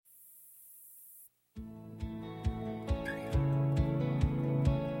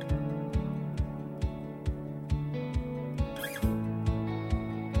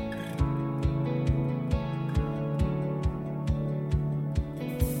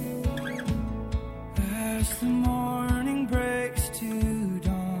the morning breaks to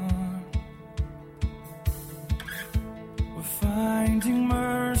dawn, we're finding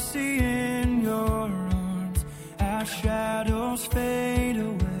mercy in your arms. As shadows fade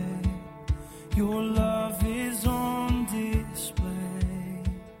away, your love is on display.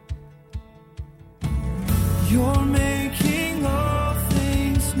 You're making all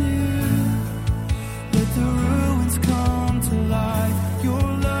things new. Let the ruins come to life. Your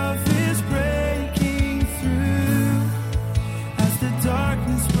love is breaking through. As the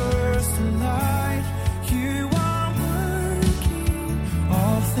darkness bursts to light, you are working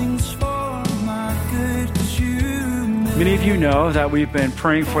all things for my good, 'cause you made. Many of you know that we've been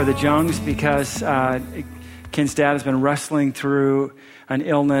praying for the Jungs because Ken's dad has been wrestling through an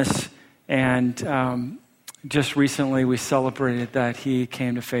illness, and just recently we celebrated that he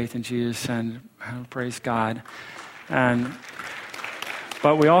came to faith in Jesus, and praise God.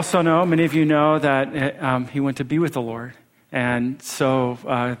 But we also know, many of you know, that he went to be with the Lord. And so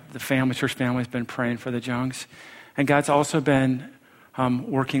the church family has been praying for the Jungs. And God's also been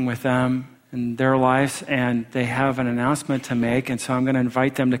working with them in their lives, and they have an announcement to make. And so I'm going to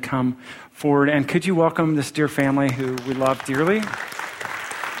invite them to come forward. And could you welcome this dear family who we love dearly?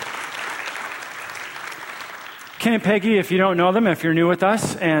 Ken and Peggy, if you don't know them, if you're new with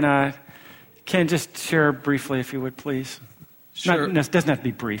us, and Ken, just share briefly, if you would, please. Sure. It doesn't have to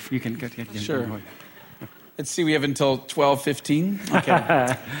be brief. You can get Sure. Let's see, we have until 12:15.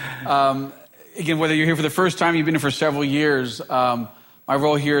 Okay. Again, whether you're here for the first time, you've been here for several years, my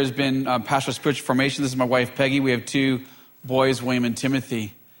role here has been pastoral spiritual formation. This is my wife, Peggy. We have two boys, William and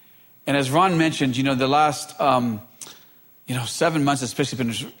Timothy. And as Ron mentioned, the last 7 months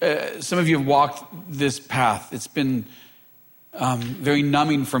especially, some of you have walked this path. It's been very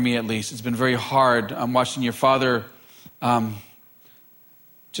numbing for me, at least. It's been very hard. I'm watching your father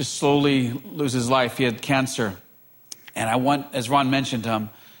just slowly lose his life. He had cancer. And I want, as Ron mentioned,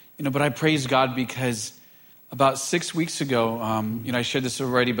 but I praise God because about 6 weeks ago, I shared this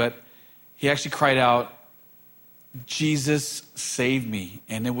already, but he actually cried out, "Jesus, save me."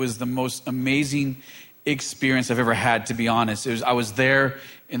 And it was the most amazing experience I've ever had, to be honest. I was there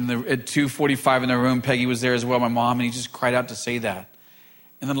at 2:45 in the room. Peggy was there as well, my mom, and he just cried out to say that.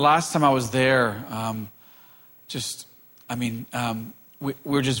 And then the last time I was there, we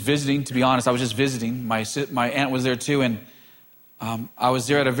were just visiting, to be honest. I was just visiting. My aunt was there too, and I was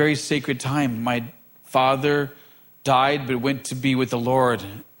there at a very sacred time. My father died, but went to be with the Lord.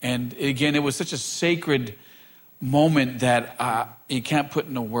 And again, it was such a sacred moment that you can't put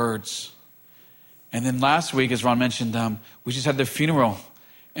into words. And then last week, as Ron mentioned, we just had the funeral.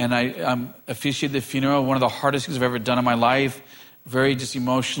 And I officiated the funeral, one of the hardest things I've ever done in my life. Very just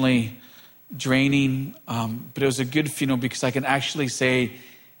emotionally draining. But it was a good funeral because I can actually say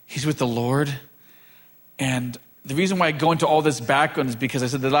he's with the Lord. And the reason why I go into all this background is because I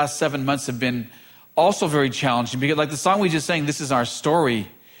said the last 7 months have been also very challenging. Because like the song we just sang, this is our story.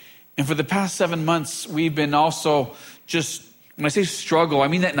 And for the past 7 months, we've been also just, when I say struggle, I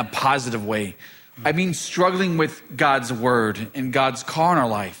mean that in a positive way. I mean struggling with God's word and God's call in our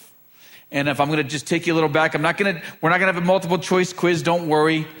life. And if I'm going to just take you a little back, we're not going to have a multiple choice quiz, don't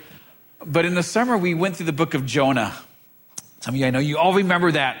worry. But in the summer, we went through the book of Jonah. Some of you, I know you all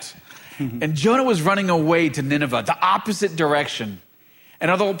remember that. And Jonah was running away to Nineveh, the opposite direction.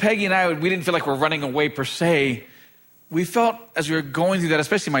 And although Peggy and I, we didn't feel like we're running away per se, we felt as we were going through that,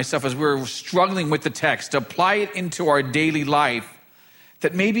 especially myself, as we were struggling with the text, to apply it into our daily life,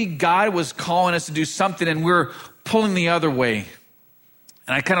 that maybe God was calling us to do something and we're pulling the other way.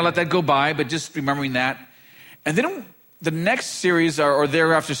 And I kind of let that go by, but just remembering that. And then the next series, or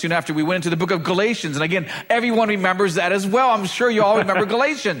thereafter, soon after, we went into the book of Galatians. And again, everyone remembers that as well. I'm sure you all remember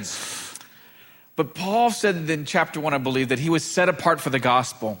Galatians. But Paul said in chapter 1, I believe, that he was set apart for the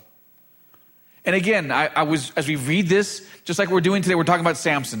gospel. And again, as we read this, just like we're doing today, we're talking about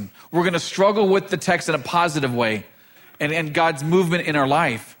Samson. We're going to struggle with the text in a positive way and God's movement in our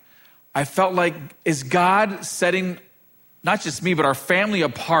life. I felt like, is God setting not just me, but our family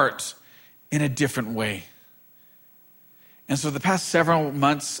apart in a different way? And so the past several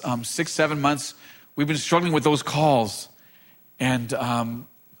months, 6-7 months, we've been struggling with those calls. And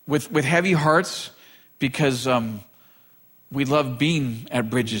with heavy hearts, because we love being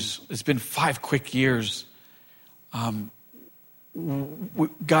at Bridges. It's been 5 quick years.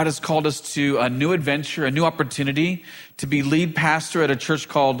 God has called us to a new adventure, a new opportunity to be lead pastor at a church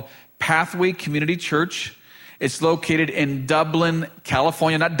called Pathway Community Church. It's located in Dublin,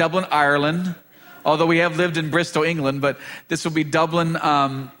 California, not Dublin, Ireland, although we have lived in Bristol, England, but this will be Dublin,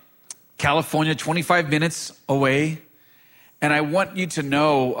 California, 25 minutes away. And I want you to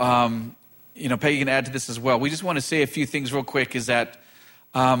know, Peggy can add to this as well. We just want to say a few things real quick is that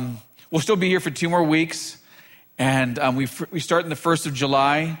we'll still be here for 2 more weeks. And we start in the 1st of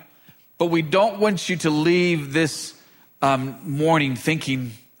July. But we don't want you to leave this morning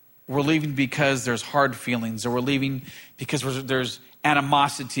thinking we're leaving because there's hard feelings, or we're leaving because there's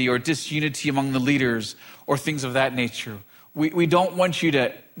animosity or disunity among the leaders or things of that nature. We don't want you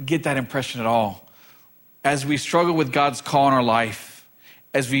to get that impression at all. As we struggle with God's call in our life,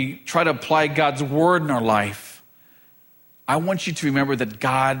 as we try to apply God's word in our life, I want you to remember that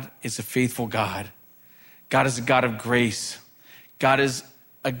God is a faithful God. God is a God of grace. God is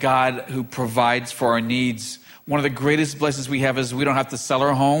a God who provides for our needs. One of the greatest blessings we have is we don't have to sell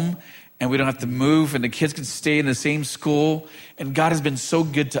our home, and we don't have to move, and the kids can stay in the same school. And God has been so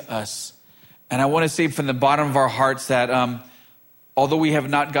good to us. And I want to say from the bottom of our hearts that although we have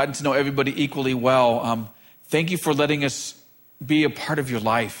not gotten to know everybody equally well, thank you for letting us be a part of your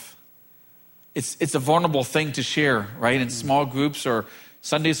life. It's a vulnerable thing to share, right? In small groups or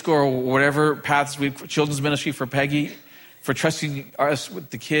Sunday school or whatever paths, children's ministry for Peggy, for trusting us with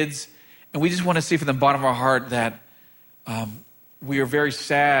the kids. And we just want to say from the bottom of our heart that we are very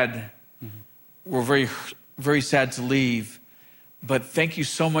sad. We're very, very sad to leave. But thank you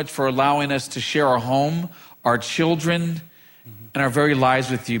so much for allowing us to share our home, our children, and our very lives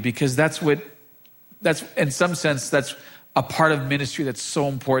with you, because that's in some sense, that's a part of ministry that's so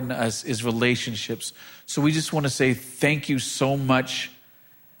important to us, is relationships. So we just want to say thank you so much.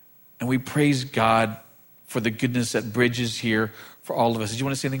 And we praise God for the goodness that bridges here for all of us. Did you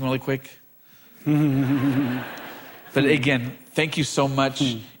want to say anything really quick? But again, thank you so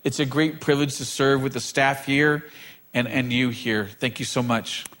much. It's a great privilege to serve with the staff here and you here. Thank you so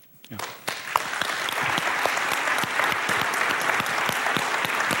much. Yeah.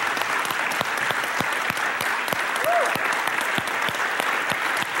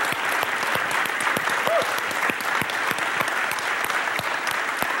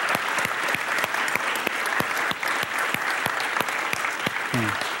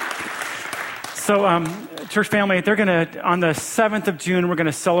 So, church family, they're going to, on the 7th of June, we're going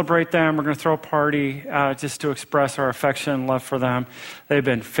to celebrate them. We're going to throw a party just to express our affection and love for them. They've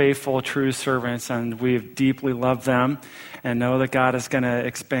been faithful, true servants, and we've deeply loved them and know that God is going to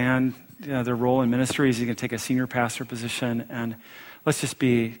expand their role in ministry. He's going to take a senior pastor position. And let's just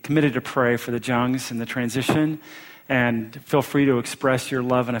be committed to pray for the Jungs and the transition. And feel free to express your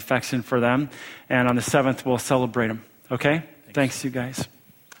love and affection for them. And on the 7th, we'll celebrate them. Okay? Thanks, you guys.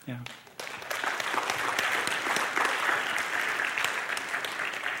 Yeah.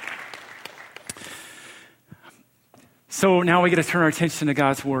 So now we get to turn our attention to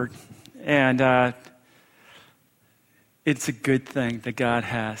God's word. And it's a good thing that God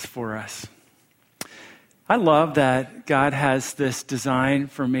has for us. I love that God has this design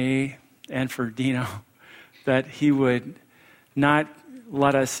for me and for Dino, that he would not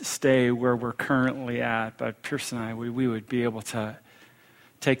let us stay where we're currently at, but Pierce and I, we would be able to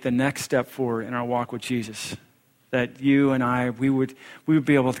take the next step forward in our walk with Jesus. That you and I, we would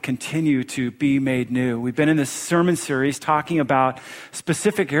be able to continue to be made new. We've been in this sermon series talking about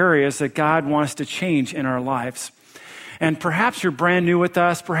specific areas that God wants to change in our lives. And perhaps you're brand new with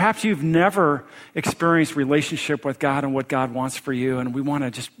us. Perhaps you've never experienced relationship with God and what God wants for you. And we want to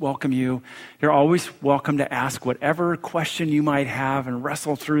just welcome you. You're always welcome to ask whatever question you might have and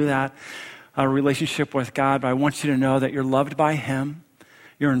wrestle through that relationship with God. But I want you to know that you're loved by him.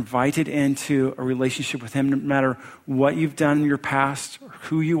 You're invited into a relationship with him no matter what you've done in your past or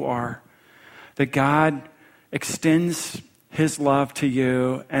who you are. That God extends his love to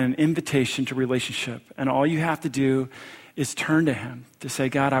you and an invitation to relationship. And all you have to do is turn to him to say,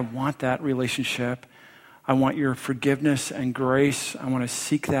 God, I want that relationship. I want your forgiveness and grace. I want to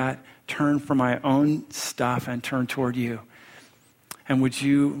seek that, turn from my own stuff and turn toward you. And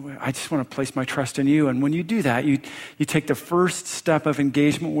I just want to place my trust in you. And when you do that, you take the first step of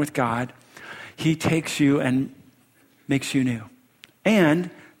engagement with God. He takes you and makes you new. And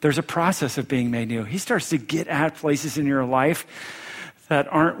there's a process of being made new. He starts to get at places in your life that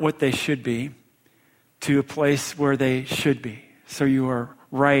aren't what they should be to a place where they should be. So you are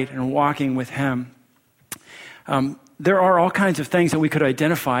right and walking with him. There are all kinds of things that we could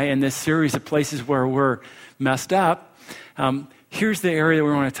identify in this series of places where we're messed up. Here's the area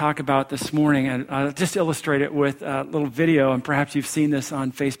we want to talk about this morning, and I'll just illustrate it with a little video, and perhaps you've seen this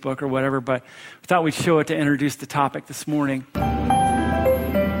on Facebook or whatever, but we thought we'd show it to introduce the topic this morning.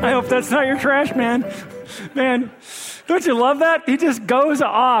 I hope that's not your trash man. Man, don't you love that? He just goes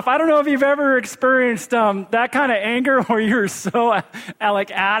off. I don't know if you've ever experienced that kind of anger where you're so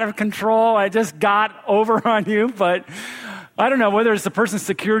out of control. I just got over on you, but I don't know whether it's the person's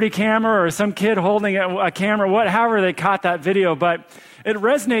security camera or some kid holding a camera, however they caught that video, but it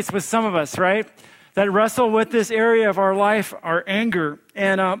resonates with some of us, right? That wrestle with this area of our life, our anger.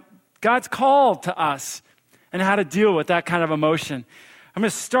 And God's called to us and how to deal with that kind of emotion. I'm going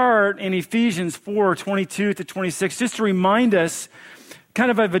to start in Ephesians 4:22-26, just to remind us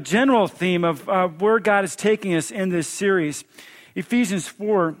kind of a general theme of where God is taking us in this series. Ephesians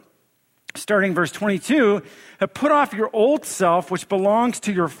 4, starting verse 22, put off your old self, which belongs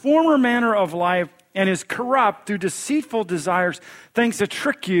to your former manner of life and is corrupt through deceitful desires, things that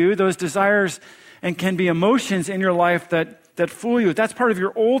trick you, those desires, and can be emotions in your life that fool you. That's part of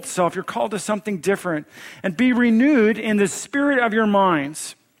your old self. You're called to something different. And be renewed in the spirit of your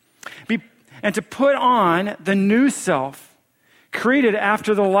minds. And to put on the new self, created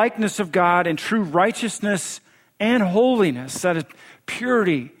after the likeness of God in true righteousness and holiness, that is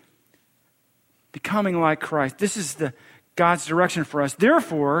purity, becoming like Christ. This is God's direction for us.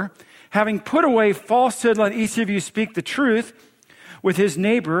 Therefore, having put away falsehood, let each of you speak the truth with his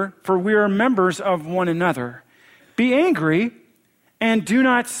neighbor, for we are members of one another. Be angry and do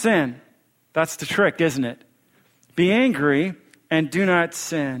not sin. That's the trick, isn't it? Be angry and do not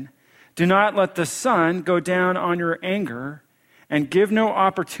sin. Do not let the sun go down on your anger, and give no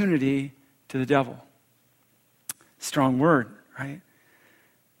opportunity to the devil. Strong word, right?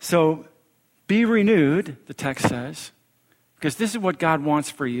 So be renewed, the text says, because this is what God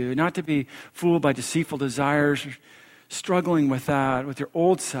wants for you, not to be fooled by deceitful desires, or struggling with that, with your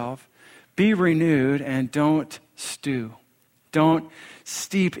old self. Be renewed and don't stew. Don't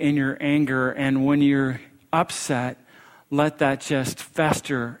steep in your anger, and when you're upset, let that just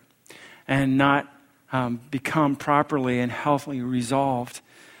fester and not become properly and healthily resolved,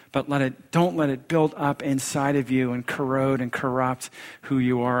 but don't let it build up inside of you and corrode and corrupt who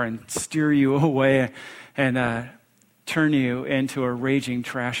you are and steer you away and turn you into a raging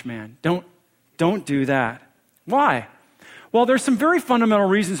trash man. Don't do that. Why? Well, there's some very fundamental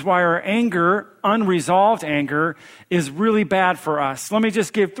reasons why our anger, unresolved anger, is really bad for us. Let me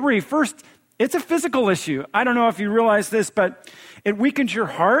just give three. First, it's a physical issue. I don't know if you realize this, but it weakens your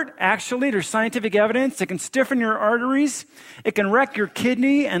heart, actually. There's scientific evidence. It can stiffen your arteries. It can wreck your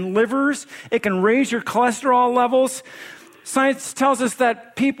kidney and livers. It can raise your cholesterol levels. Science tells us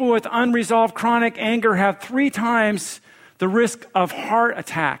that people with unresolved chronic anger have 3 times the risk of heart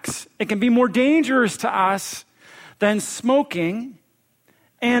attacks. It can be more dangerous to us than smoking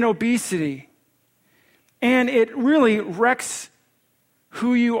and obesity. And it really wrecks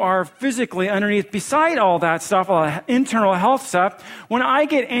who you are physically underneath. Beside all that stuff, all the internal health stuff, when I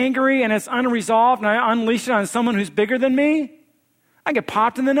get angry and it's unresolved and I unleash it on someone who's bigger than me, I get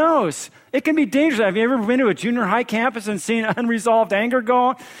popped in the nose. It can be dangerous. Have you ever been to a junior high campus and seen unresolved anger go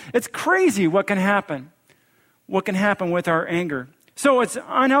on? It's crazy what can happen. What can happen with our anger. So it's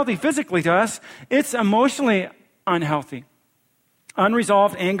unhealthy physically to us. It's emotionally unhealthy.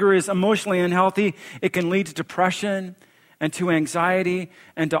 Unresolved anger is emotionally unhealthy. It can lead to depression and to anxiety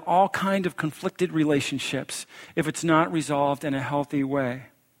and to all kinds of conflicted relationships if it's not resolved in a healthy way.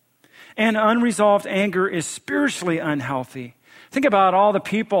 And unresolved anger is spiritually unhealthy. Think about all the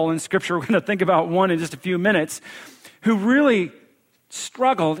people in Scripture, we're going to think about one in just a few minutes, who really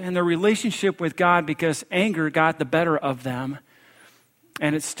struggled in their relationship with God because anger got the better of them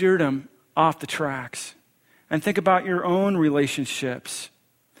and it steered them off the tracks. And think about your own relationships.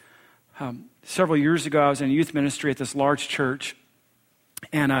 Several years ago, I was in youth ministry at this large church,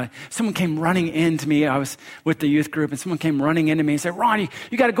 and someone came running into me. I was with the youth group, and someone came running into me and said, "Ronnie,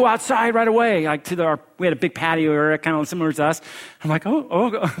 you got to go outside right away." Like we had a big patio area, kind of similar to us. I'm like,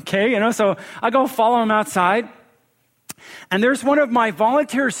 oh, okay, So I go follow him outside, and there's one of my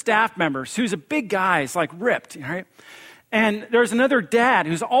volunteer staff members who's a big guy, he's like ripped, right? And there's another dad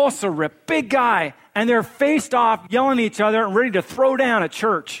who's also ripped, big guy, and they're faced off, yelling at each other and ready to throw down at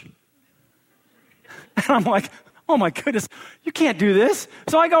church. And I'm like, oh my goodness, you can't do this.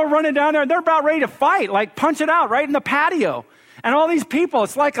 So I go running down there, and they're about ready to fight, like punch it out right in the patio. And all these people,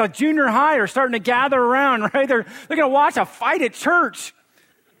 it's like a junior high, are starting to gather around, right? They're going to watch a fight at church.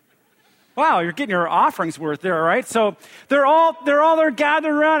 Wow, you're getting your offerings worth there, right? So they're all there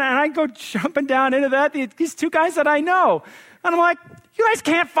gathered around, and I go jumping down into that. These 2 guys that I know. And I'm like, you guys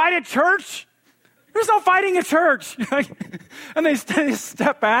can't fight at church. There's no fighting at church. And they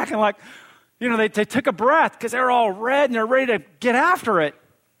step back and like, they took a breath because they're all red and they're ready to get after it.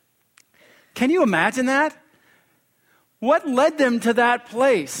 Can you imagine that? What led them to that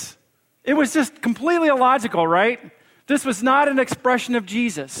place? It was just completely illogical, right? This was not an expression of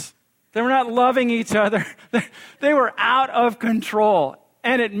Jesus. They were not loving each other. They were out of control.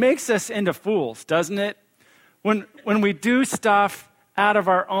 And it makes us into fools, doesn't it? When we do stuff out of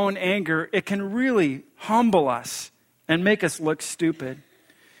our own anger, it can really humble us and make us look stupid.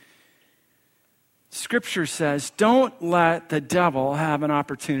 Scripture says, don't let the devil have an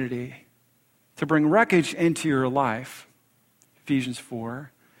opportunity to bring wreckage into your life, Ephesians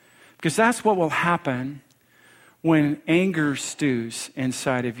 4, because that's what will happen when anger stews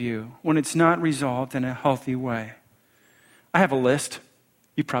inside of you, when it's not resolved in a healthy way. I have a list,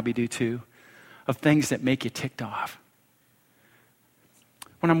 you probably do too, of things that make you ticked off.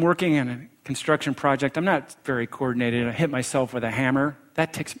 When I'm working in a construction project, I'm not very coordinated. I hit myself with a hammer.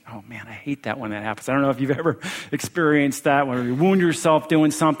 That ticks me. Oh man, I hate that when that happens. I don't know if you've ever experienced that, when you wound yourself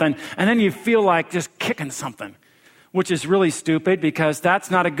doing something, and then you feel like just kicking something, which is really stupid because that's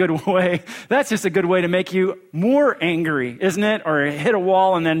not a good way. That's just a good way to make you more angry, isn't it? Or hit a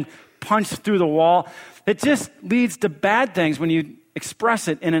wall and then punch through the wall. It just leads to bad things when you express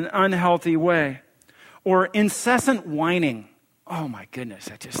it in an unhealthy way. Or incessant whining. Oh my goodness,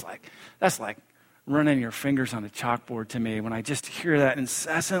 that's like running your fingers on a chalkboard to me when I just hear that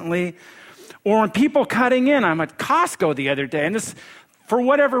incessantly. Or when people cutting in. I'm at Costco the other day, and this, for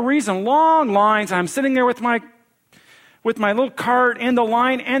whatever reason, long lines. I'm sitting there with my little cart in the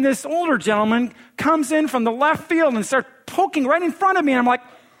line, and this older gentleman comes in from the left field and starts poking right in front of me. And I'm like,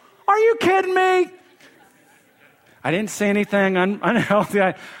 are you kidding me? I didn't say anything unhealthy.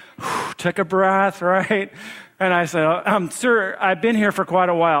 I took a breath, right? And I said, sir, I've been here for quite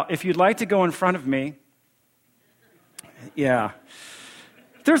a while. If you'd like to go in front of me. Yeah.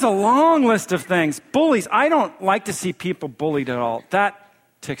 There's a long list of things. Bullies. I don't like to see people bullied at all. That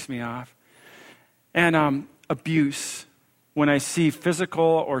ticks me off. And abuse. When I see physical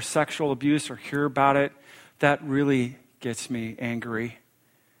or sexual abuse or hear about it, that really gets me angry.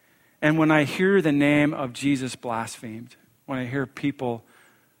 And when I hear the name of Jesus blasphemed, when I hear people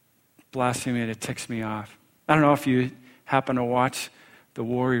blaspheme it, it ticks me off. I don't know if you happen to watch the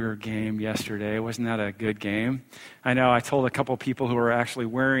Warrior game yesterday. Wasn't that a good game? I know I told a couple people who were actually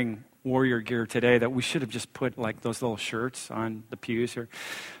wearing Warrior gear today that we should have just put like those little shirts on the pews.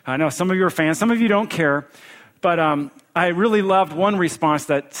 I know some of you are fans, some of you don't care. But I really loved one response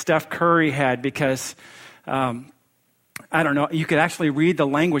that Steph Curry had because, I don't know, you could actually read the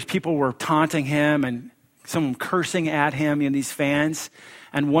language. People were taunting him and some cursing at him, these fans.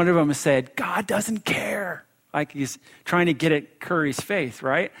 And one of them said, God doesn't care. Like he's trying to get at Curry's faith,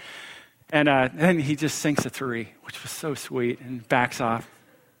 right? And then he just sinks a three, which was so sweet, and backs off.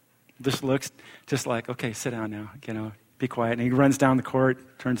 Just looks just like, okay, sit down now, be quiet. And he runs down the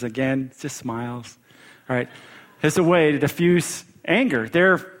court, turns again, just smiles. All right. It's a way to diffuse anger.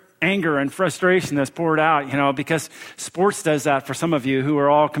 Their anger and frustration that's poured out, because sports does that for some of you who are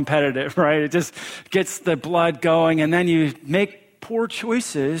all competitive, right? It just gets the blood going, and then you make poor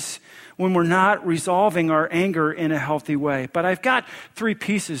choices when we're not resolving our anger in a healthy way. But I've got 3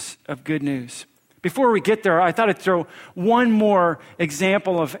 pieces of good news. Before we get there, I thought I'd throw one more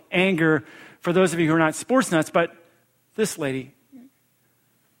example of anger for those of you who are not sports nuts, but this lady.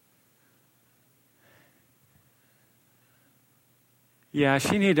 Yeah,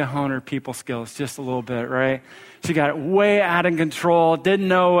 she needed to hone her people skills just a little bit, right? She got way out of control, didn't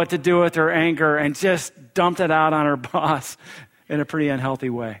know what to do with her anger, and just dumped it out on her boss in a pretty unhealthy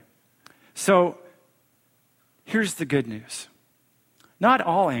way. So here's the good news. Not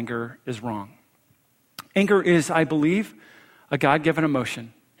all anger is wrong. Anger is, I believe, a God-given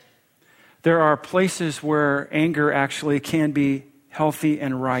emotion. There are places where anger actually can be healthy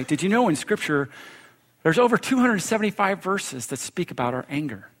and right. Did you know in Scripture, there's over 275 verses that speak about our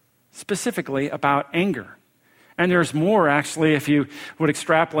anger, specifically about anger. And there's more, actually, if you would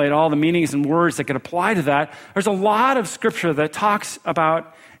extrapolate all the meanings and words that could apply to that. There's a lot of Scripture that talks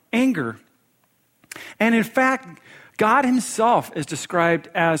about anger. And in fact, God himself is described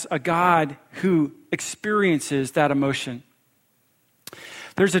as a God who experiences that emotion.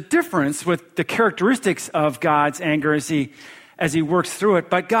 There's a difference with the characteristics of God's anger as he works through it,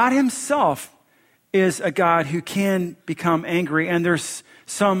 but God himself is a God who can become angry, and there's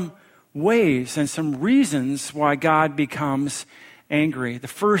some ways and some reasons why God becomes angry. The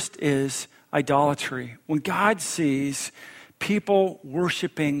first is idolatry. When God sees people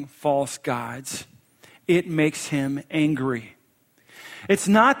worshiping false gods, it makes him angry. It's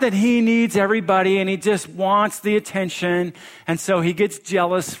not that he needs everybody and he just wants the attention, and so he gets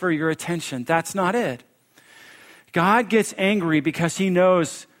jealous for your attention. That's not it. God gets angry because he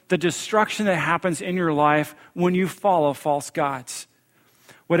knows the destruction that happens in your life when you follow false gods.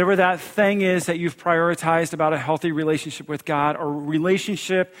 Whatever that thing is that you've prioritized about a healthy relationship with God, or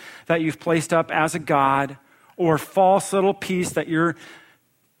relationship that you've placed up as a God, or false little piece that you're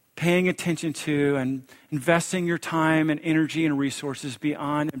paying attention to and investing your time and energy and resources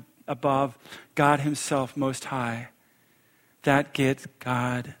beyond and above God himself most high, that gets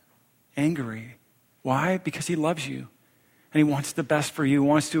God angry. Why? Because he loves you and he wants the best for you,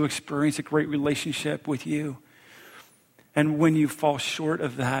 wants to experience a great relationship with you. And when you fall short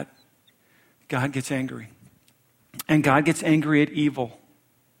of that, God gets angry. And God gets angry at evil.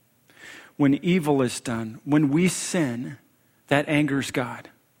 When evil is done, when we sin, that angers God.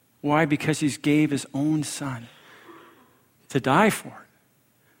 Why? Because he gave his own son to die for it,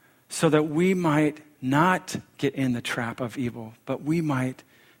 so that we might not get in the trap of evil, but we might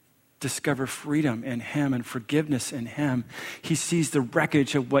discover freedom in him and forgiveness in him. He sees the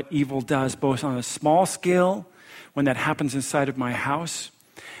wreckage of what evil does, both on a small scale, when that happens inside of my house,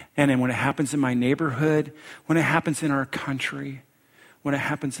 and then when it happens in my neighborhood, when it happens in our country, when it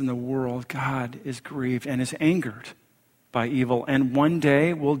happens in the world. God is grieved and is angered by evil, and one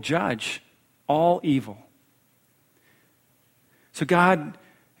day will judge all evil. So God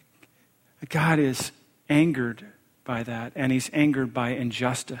is angered by that, and he's angered by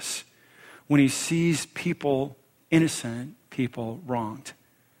injustice when he sees people, innocent people, wronged.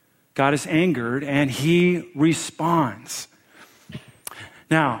 God is angered and he responds.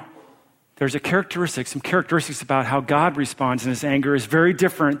 Now, there's some characteristics about how God responds in his anger is very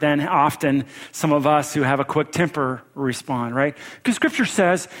different than often some of us who have a quick temper respond, right? Because Scripture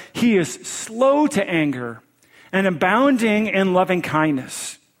says he is slow to anger and abounding in loving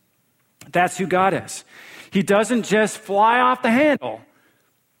kindness. That's who God is. He doesn't just fly off the handle,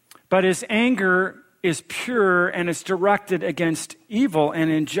 but his anger is pure and it's directed against evil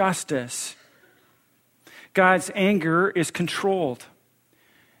and injustice. God's anger is controlled.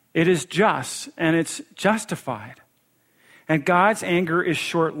 It is just and it's justified. And God's anger is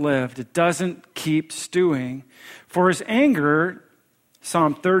short-lived. It doesn't keep stewing. For his anger,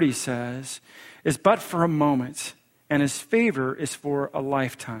 Psalm 30 says, is but for a moment, and his favor is for a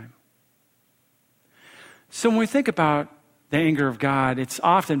lifetime. So when we think about the anger of God, it's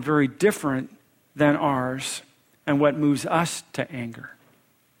often very different than ours and what moves us to anger.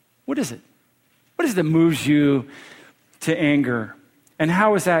 What is it? What is it that moves you to anger? And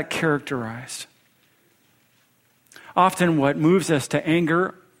how is that characterized? Often what moves us to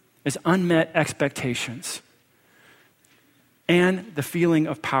anger is unmet expectations and the feeling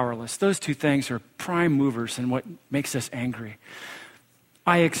of powerless. Those two things are prime movers in what makes us angry.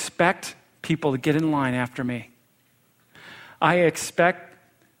 I expect people to get in line after me. I expect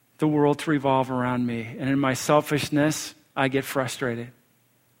the world to revolve around me. And in my selfishness, I get frustrated.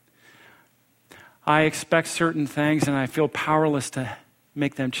 I expect certain things and I feel powerless to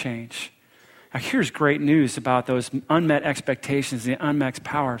make them change. Now, here's great news about those unmet expectations, the unmet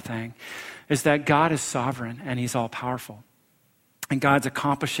power thing, is that God is sovereign and he's all powerful. And God's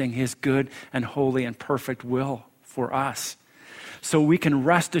accomplishing his good and holy and perfect will for us. So we can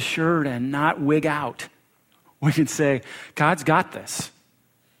rest assured and not wig out. We can say, God's got this.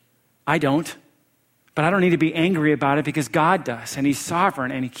 I don't. But I don't need to be angry about it because God does. And he's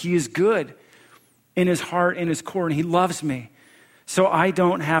sovereign and he is good in his heart, in his core, and he loves me. So I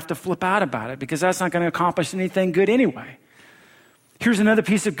don't have to flip out about it because that's not going to accomplish anything good anyway. Here's another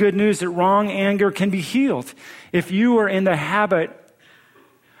piece of good news that wrong anger can be healed. If you are in the habit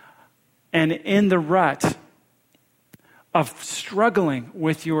and in the rut of struggling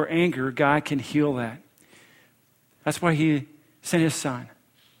with your anger, God can heal that. That's why he sent his son.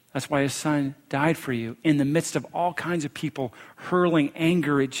 That's why his son died for you. In the midst of all kinds of people hurling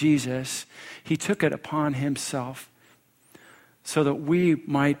anger at Jesus, he took it upon himself so that we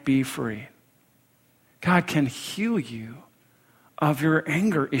might be free. God can heal you of your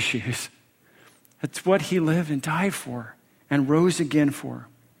anger issues. That's what he lived and died for and rose again for.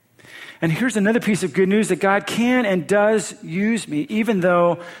 And here's another piece of good news, that God can and does use me, even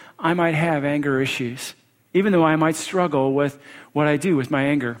though I might have anger issues, even though I might struggle with what I do with my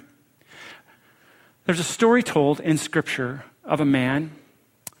anger. There's a story told in Scripture of a man.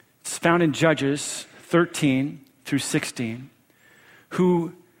 It's found in Judges 13 through 16,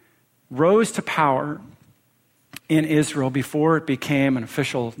 who rose to power in Israel before it became an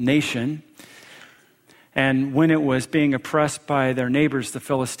official nation. And when it was being oppressed by their neighbors, the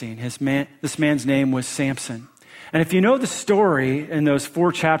Philistine, this man's name was Samson. And if you know the story in those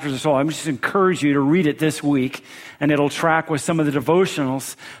 4 chapters or so, I just encourage you to read it this week, and it'll track with some of the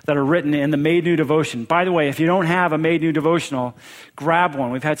devotionals that are written in the Made New devotion. By the way, if you don't have a Made New devotional, grab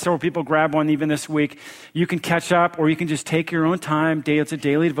one. We've had several people grab one even this week. You can catch up, or you can just take your own time. It's a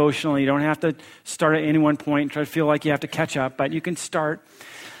daily devotional. You don't have to start at any one point and try to feel like you have to catch up, but you can start.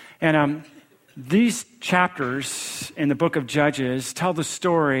 And These chapters in the book of Judges tell the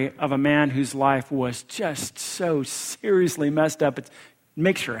story of a man whose life was just so seriously messed up, it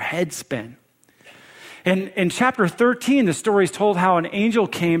makes your head spin. In chapter 13, the story is told how an angel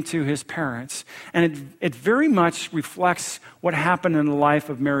came to his parents, and it very much reflects what happened in the life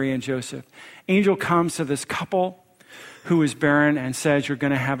of Mary and Joseph. Angel comes to this couple who is barren and says, you're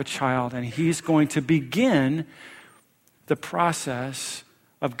going to have a child, and he's going to begin the process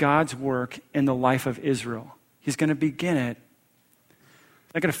of God's work in the life of Israel. He's going to begin it.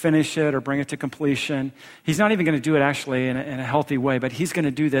 Not going to finish it or bring it to completion. He's not even going to do it actually in a healthy way, but he's going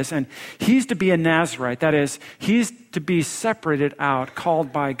to do this. And he's to be a Nazirite. That is, he's to be separated out,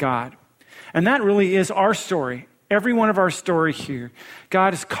 called by God. And that really is our story. Every one of our story here.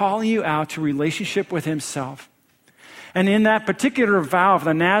 God is calling you out to relationship with himself. And in that particular vow,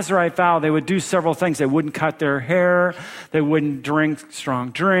 the Nazirite vow, they would do several things. They wouldn't cut their hair. They wouldn't drink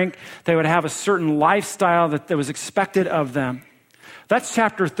strong drink. They would have a certain lifestyle that was expected of them. That's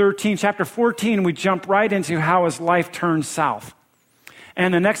chapter 13. Chapter 14, we jump right into how his life turned south.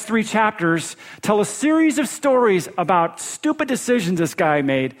 And the next 3 chapters tell a series of stories about stupid decisions this guy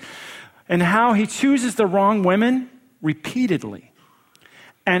made and how he chooses the wrong women repeatedly.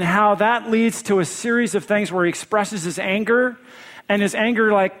 And how that leads to a series of things where he expresses his anger, and his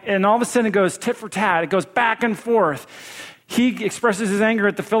anger and all of a sudden it goes tit for tat. It goes back and forth. He expresses his anger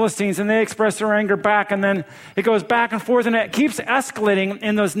at the Philistines, and they express their anger back, and then it goes back and forth, and it keeps escalating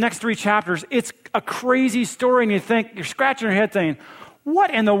in those next 3 chapters. It's a crazy story, and you're scratching your head thinking,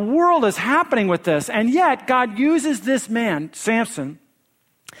 what in the world is happening with this? And yet, God uses this man, Samson,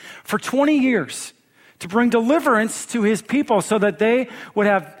 for 20 years to bring deliverance to his people so that they would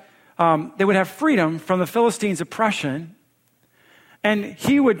have freedom from the Philistines' oppression. And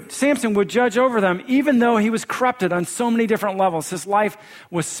Samson would judge over them, even though he was corrupted on so many different levels. His life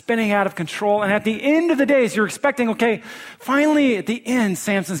was spinning out of control. And at the end of the days, you're expecting, okay, finally at the end,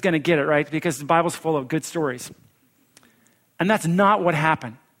 Samson's going to get it, right? Because the Bible's full of good stories. And that's not what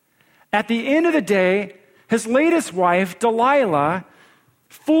happened. At the end of the day, his latest wife, Delilah,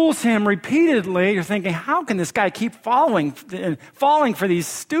 fools him repeatedly. You're thinking, how can this guy keep falling for these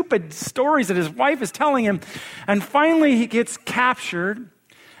stupid stories that his wife is telling him? And finally, he gets captured.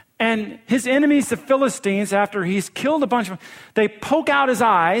 And his enemies, the Philistines, after he's killed a bunch of them, they poke out his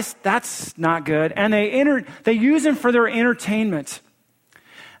eyes. That's not good. And they use him for their entertainment.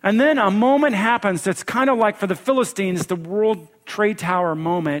 And then a moment happens that's kind of like for the Philistines, the World Trade Tower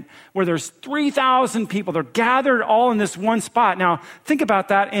moment, where there's 3,000 people. They're gathered all in this one spot. Now, think about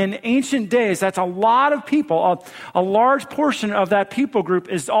that. In ancient days, that's a lot of people. A large portion of that people group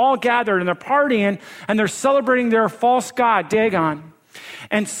is all gathered, and they're partying, and they're celebrating their false god, Dagon.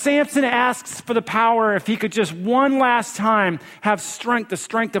 And Samson asks for the power if he could just one last time have strength, the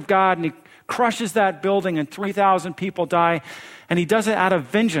strength of God, and he crushes that building, and 3,000 people die. And he does it out of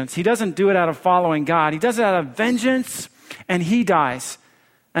vengeance. He doesn't do it out of following God. He does it out of vengeance, and he dies.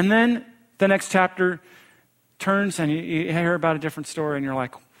 And then the next chapter turns, and you hear about a different story, and you're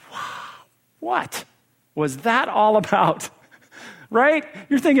like, wow, what was that all about? Right?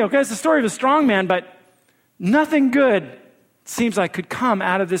 You're thinking, okay, it's the story of a strong man, but nothing good seems like could come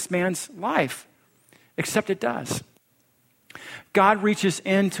out of this man's life, except it does. God reaches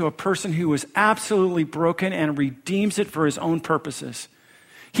into a person who was absolutely broken and redeems it for his own purposes.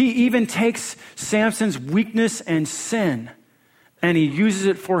 He even takes Samson's weakness and sin, and he uses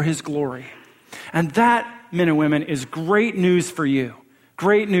it for his glory. And that, men and women, is great news for you,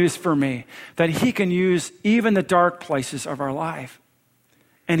 great news for me, that he can use even the dark places of our life,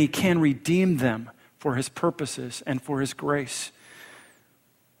 and he can redeem them for his purposes and for his grace.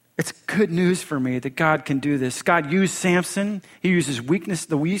 It's good news for me that God can do this. God used Samson. He uses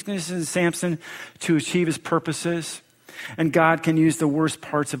the weaknesses of Samson to achieve his purposes. And God can use the worst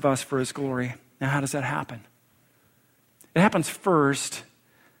parts of us for his glory. Now, how does that happen? It happens first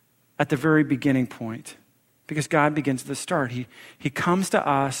at the very beginning point, because God begins at the start. He comes to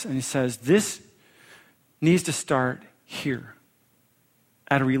us and he says, this needs to start here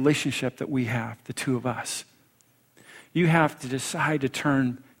at a relationship that we have, the two of us. You have to decide to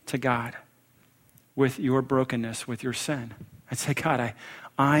turn to God with your brokenness, with your sin. I'd say, God,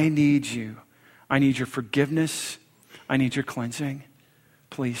 I need you. I need your forgiveness. I need your cleansing.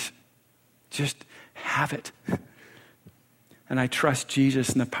 Please, just have it. And I trust Jesus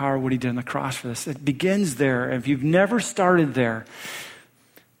and the power of what he did on the cross for this. It begins there. If you've never started there,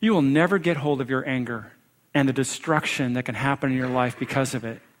 you will never get hold of your anger and the destruction that can happen in your life because of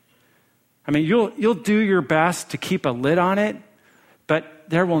it. I mean, you'll do your best to keep a lid on it, but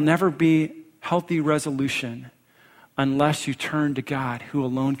there will never be healthy resolution unless you turn to God, who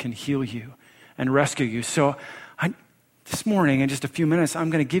alone can heal you and rescue you. So this morning, in just a few minutes, I'm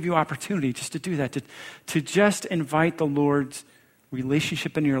going to give you opportunity just to do that, to just invite the Lord's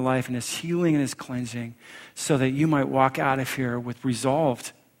relationship in your life and his healing and his cleansing so that you might walk out of here with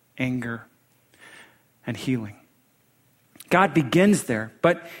resolved anger and healing. God begins there,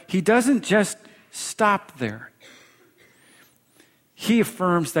 but he doesn't just stop there. He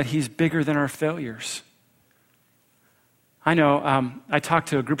affirms that he's bigger than our failures. I know, I talked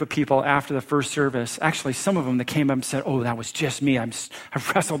to a group of people after the first service. Actually, some of them that came up and said, oh, that was just me. I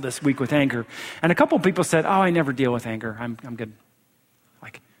wrestled this week with anger. And a couple of people said, oh, I never deal with anger. I'm good.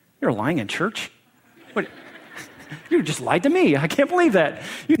 Like, you're lying in church? What? You just lied to me. I can't believe that.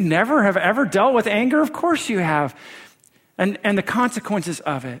 You never have ever dealt with anger? Of course you have. And the consequences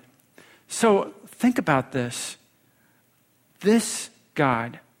of it. So think about this. This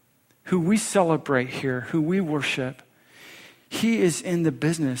God, who we celebrate here, who we worship, he is in the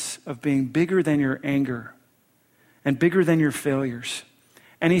business of being bigger than your anger and bigger than your failures.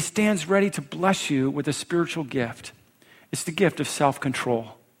 And he stands ready to bless you with a spiritual gift. It's the gift of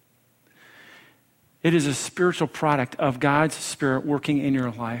self-control. It is a spiritual product of God's Spirit working in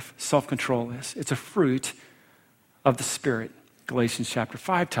your life. Self-control is. It's a fruit of the Spirit, Galatians chapter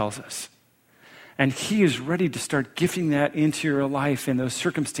 5 tells us. And he is ready to start gifting that into your life in those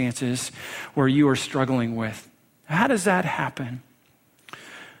circumstances where you are struggling with. How does that happen?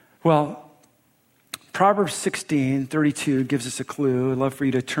 Well, Proverbs 16:32 gives us a clue. I'd love for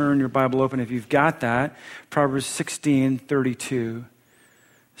you to turn your Bible open if you've got that. Proverbs 16:32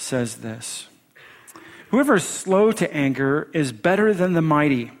 says this. Whoever is slow to anger is better than the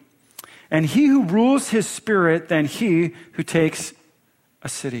mighty, and he who rules his spirit than he who takes a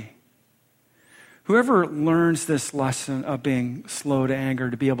city. Whoever learns this lesson of being slow to anger,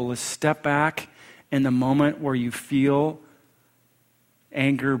 to be able to step back in the moment where you feel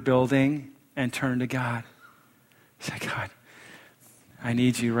anger building and turn to God. Say, God, I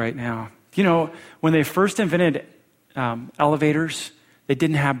need you right now. You know, when they first invented elevators, they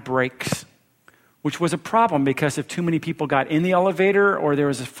didn't have brakes, which was a problem because if too many people got in the elevator or there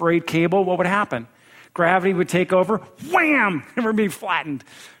was a frayed cable, what would happen? Gravity would take over, wham, and we're being flattened.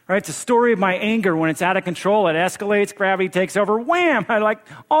 Right? It's a story of my anger. When it's out of control, it escalates, gravity takes over, wham, I like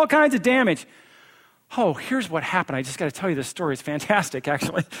all kinds of damage. Oh, here's what happened. I just got to tell you this story. It's fantastic,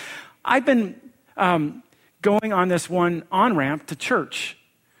 actually. I've been going on this one on-ramp to church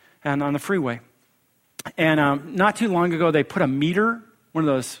and on the freeway. And not too long ago, they put a meter, one of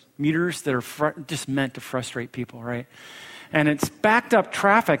those meters that are just meant to frustrate people, right? And it's backed up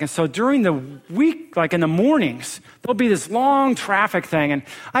traffic. And so during the week, like in the mornings, there'll be this long traffic thing. And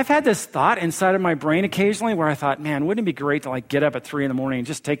I've had this thought inside of my brain occasionally where I thought, man, wouldn't it be great to like get up at 3 a.m. and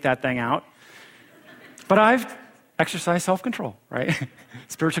just take that thing out? But I've exercised self-control, right?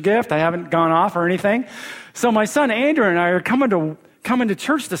 Spiritual gift. I haven't gone off or anything. So my son Andrew and I are coming to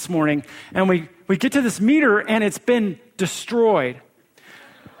church this morning, and we get to this meter, and it's been destroyed.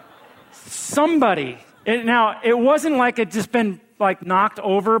 Somebody. Now, it wasn't like it just been like knocked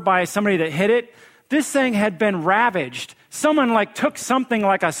over by somebody that hit it. This thing had been ravaged. Someone like took something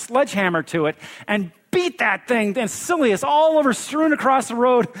like a sledgehammer to it and beat that thing, and silly, it's all over, strewn across the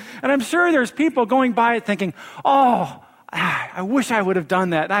road. And I'm sure there's people going by it thinking, oh, I wish I would have done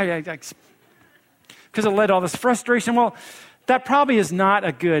that. Because it led to all this frustration. Well, that probably is not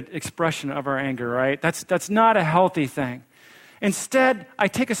a good expression of our anger, right? That's not a healthy thing. Instead, I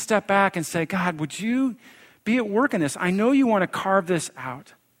take a step back and say, God, would you be at work in this? I know you want to carve this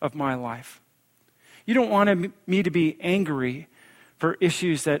out of my life. You don't want me to be angry for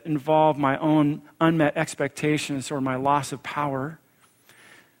issues that involve my own unmet expectations or my loss of power.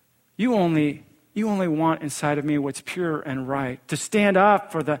 You only want inside of me what's pure and right, to stand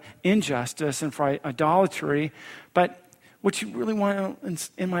up for the injustice and for idolatry. But what you really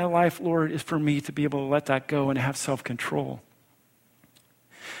want in my life, Lord, is for me to be able to let that go and have self-control.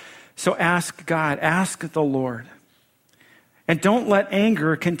 So ask God, ask the Lord. And don't let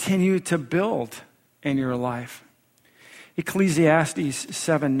anger continue to build in your life. Ecclesiastes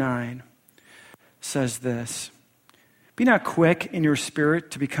 7:9 says this, be not quick in your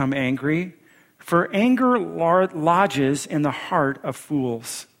spirit to become angry, for anger lodges in the heart of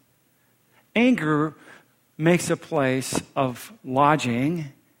fools. Anger makes a place of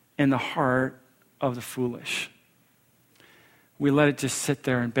lodging in the heart of the foolish. We let it just sit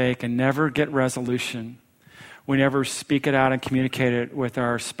there and bake and never get resolution. We never speak it out and communicate it with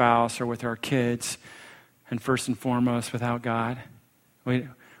our spouse or with our kids. And first and foremost, without God. We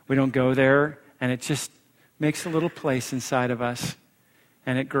don't go there, and it just makes a little place inside of us,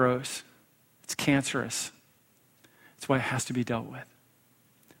 and it grows. It's cancerous. That's why it has to be dealt with.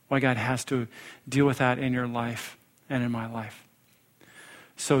 why God has to deal with that in your life and in my life.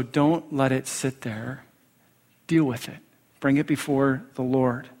 So don't let it sit there. Deal with it. Bring it before the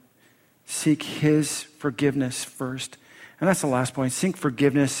Lord. Seek his forgiveness first. And that's the last point. Seek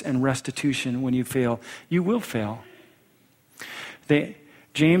forgiveness and restitution when you fail. You will fail.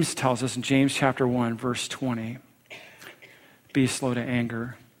 James tells us in James chapter 1, verse 20, be slow to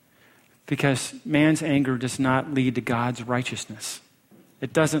anger, because man's anger does not lead to God's righteousness.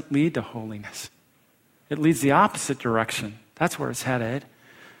 It doesn't lead to holiness. It leads the opposite direction. That's where it's headed.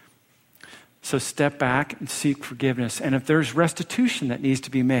 So step back and seek forgiveness. And if there's restitution that needs to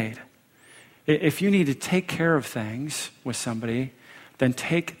be made, if you need to take care of things with somebody, then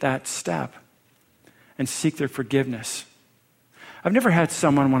take that step and seek their forgiveness. I've never had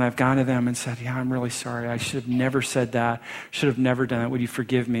someone when I've gone to them and said, yeah, I'm really sorry. I should have never said that. Should have never done that. Would you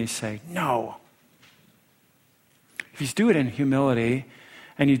forgive me? Say, no. If you do it in humility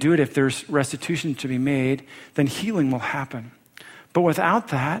and you do it if there's restitution to be made, then healing will happen. But without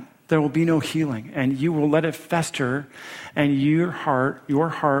that, there will be no healing, and you will let it fester, and your heart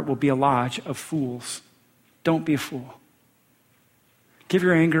will be a lodge of fools. Don't be a fool. Give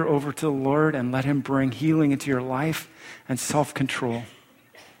your anger over to the Lord and let him bring healing into your life and self-control.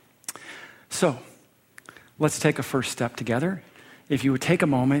 So, let's take a first step together. If you would take a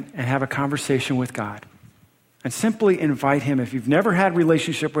moment and have a conversation with God and simply invite him. If you've never had a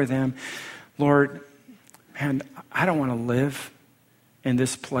relationship with him, Lord, man, I don't want to live in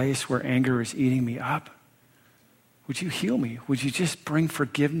this place where anger is eating me up. Would you heal me? Would you just bring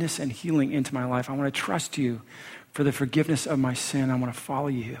forgiveness and healing into my life? I want to trust you for the forgiveness of my sin. I want to follow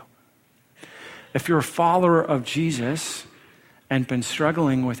you. If you're a follower of Jesus and been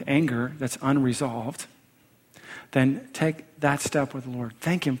struggling with anger that's unresolved, then take that step with the Lord.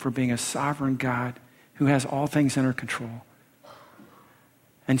 Thank him for being a sovereign God who has all things under control.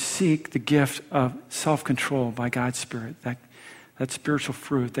 And seek the gift of self-control by God's Spirit, that spiritual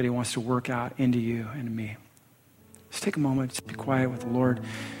fruit that he wants to work out into you and me. Just take a moment to be quiet with the Lord.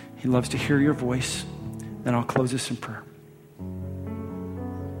 He loves to hear your voice. Then I'll close this in prayer.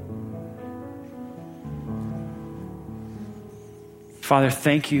 Father,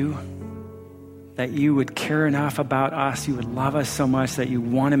 thank you that you would care enough about us. You would love us so much that you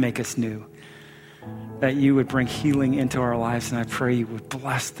want to make us new. That you would bring healing into our lives. And I pray you would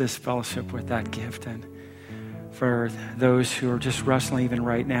bless this fellowship with that gift. And for those who are just wrestling even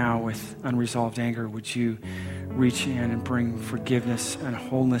right now with unresolved anger, would you reach in and bring forgiveness and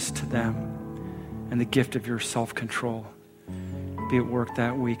wholeness to them and the gift of your self-control be at work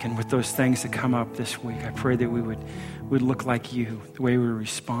that week. And with those things that come up this week, I pray that we would look like you, the way we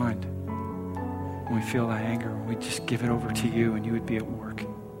respond when we feel that anger. We'd just give it over to you and you would be at work.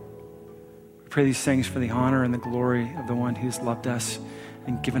 We pray these things for the honor and the glory of the one who's loved us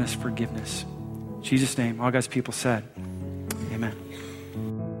and given us forgiveness. In Jesus' name, all God's people said, amen.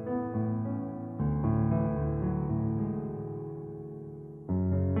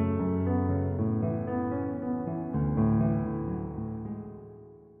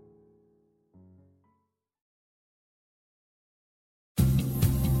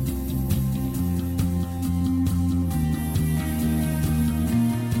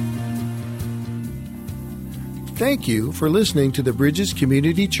 Thank you for listening to the Bridges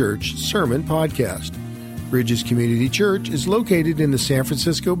Community Church Sermon Podcast. Bridges Community Church is located in the San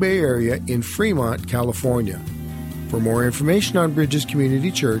Francisco Bay Area in Fremont, California. For more information on Bridges Community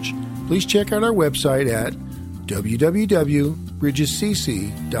Church, please check out our website at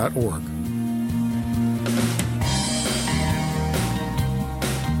www.bridgescc.org.